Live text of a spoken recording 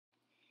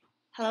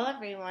Hello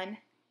everyone.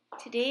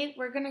 Today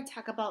we're going to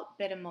talk about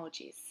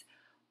Bitmojis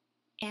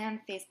and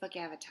Facebook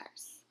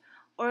avatars,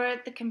 or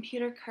the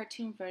computer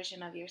cartoon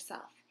version of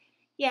yourself.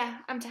 Yeah,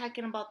 I'm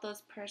talking about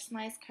those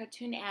personalized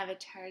cartoon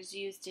avatars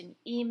used in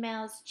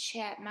emails,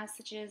 chat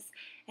messages,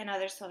 and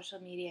other social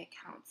media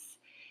accounts.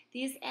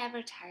 These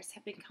avatars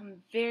have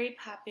become very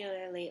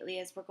popular lately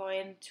as we're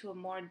going to a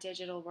more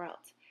digital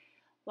world.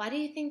 Why do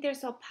you think they're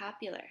so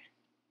popular?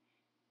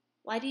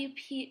 Why do you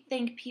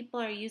think people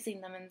are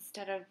using them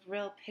instead of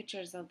real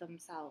pictures of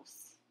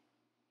themselves?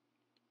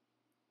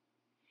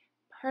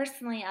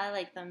 Personally, I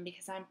like them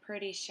because I'm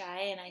pretty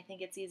shy and I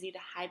think it's easy to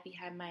hide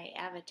behind my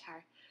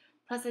avatar.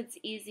 Plus, it's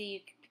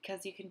easy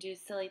because you can do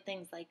silly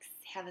things like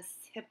have a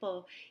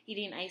hippo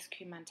eating ice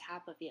cream on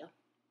top of you.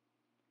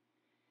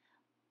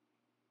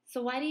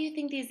 So, why do you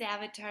think these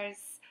avatars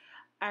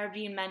are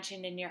being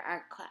mentioned in your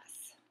art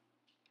class?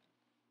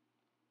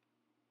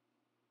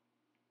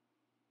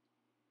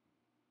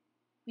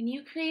 When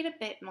you create a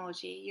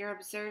Bitmoji, you're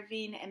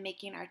observing and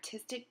making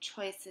artistic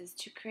choices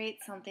to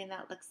create something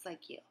that looks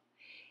like you.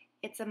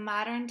 It's a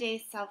modern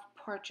day self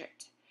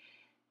portrait.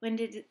 When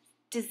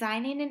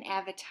designing an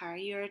avatar,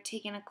 you're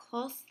taking a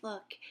close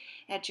look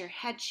at your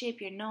head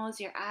shape, your nose,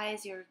 your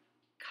eyes, your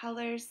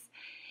colors,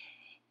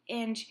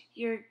 and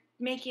you're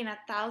making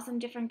 1,000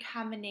 different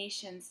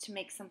combinations to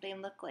make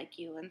something look like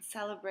you and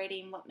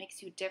celebrating what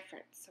makes you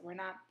different so we're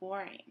not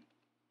boring.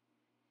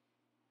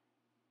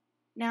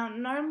 Now,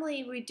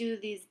 normally we do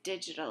these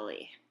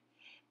digitally,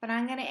 but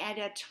I'm going to add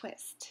a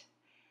twist.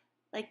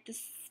 Like the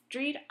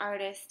street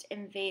artist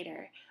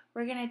Invader,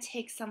 we're going to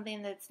take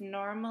something that's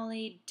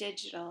normally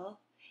digital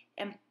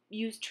and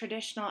use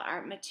traditional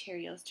art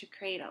materials to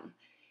create them.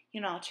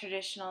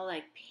 Traditional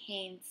like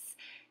paints,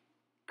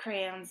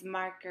 crayons,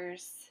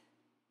 markers,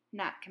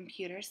 not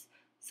computers.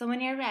 So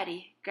when you're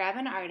ready, grab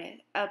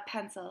a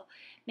pencil,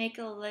 make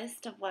a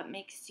list of what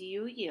makes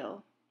you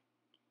you,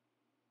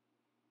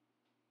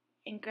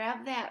 and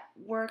grab that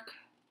work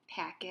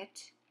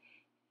packet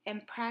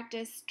and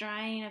practice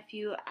drawing a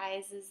few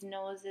eyes,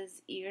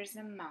 noses, ears,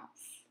 and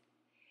mouths.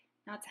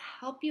 Now, to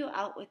help you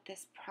out with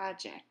this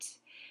project,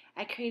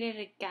 I created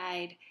a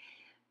guide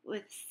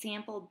with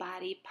sample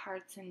body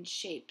parts and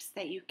shapes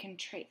that you can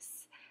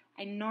trace.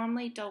 I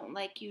normally don't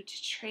like you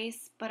to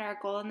trace, but our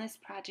goal in this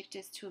project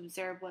is to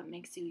observe what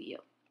makes you you.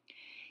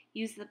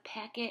 Use the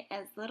packet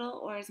as little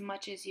or as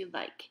much as you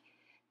like.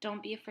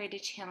 Don't be afraid to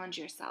challenge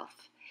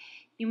yourself.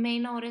 You may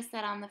notice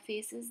that on the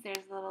faces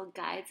there's little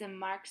guides and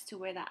marks to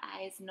where the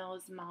eyes,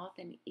 nose, mouth,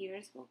 and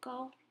ears will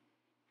go.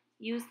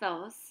 Use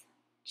those.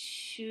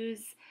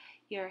 Choose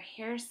your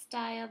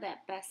hairstyle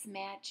that best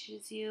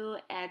matches you.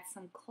 Add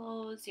some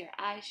clothes, your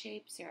eye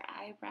shapes, your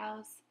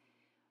eyebrows.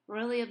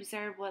 Really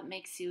observe what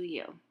makes you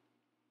you.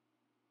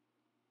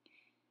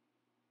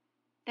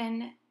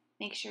 Then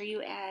make sure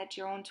you add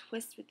your own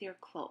twist with your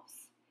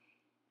clothes.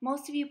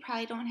 Most of you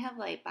probably don't have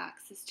light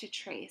boxes to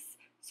trace,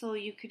 so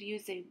you could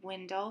use a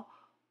window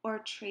or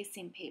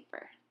tracing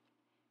paper.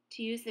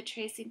 To use the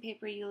tracing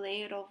paper, you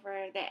lay it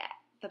over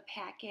the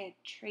packet,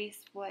 trace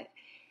what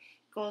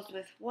goes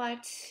with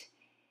what.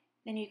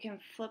 Then you can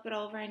flip it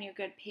over in your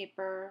good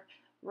paper,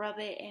 rub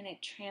it, and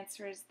it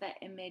transfers the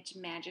image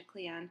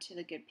magically onto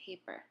the good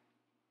paper.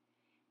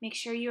 Make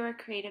sure you are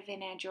creative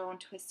and add your own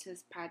twist to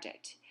this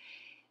project.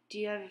 Do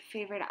you have a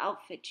favorite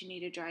outfit you need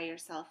to draw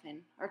yourself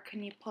in? Or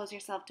can you pose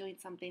yourself doing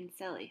something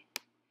silly?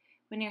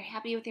 When you're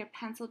happy with your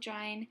pencil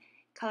drawing,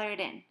 color it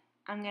in.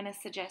 I'm going to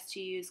suggest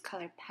you use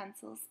colored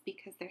pencils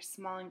because they're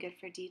small and good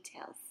for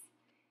details.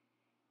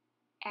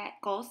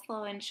 Go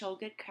slow and show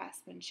good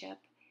craftsmanship.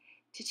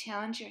 To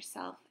challenge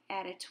yourself,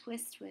 add a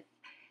twist with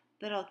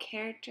little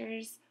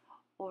characters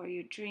or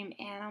your dream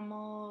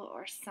animal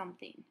or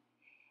something.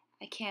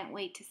 I can't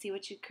wait to see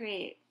what you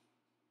create.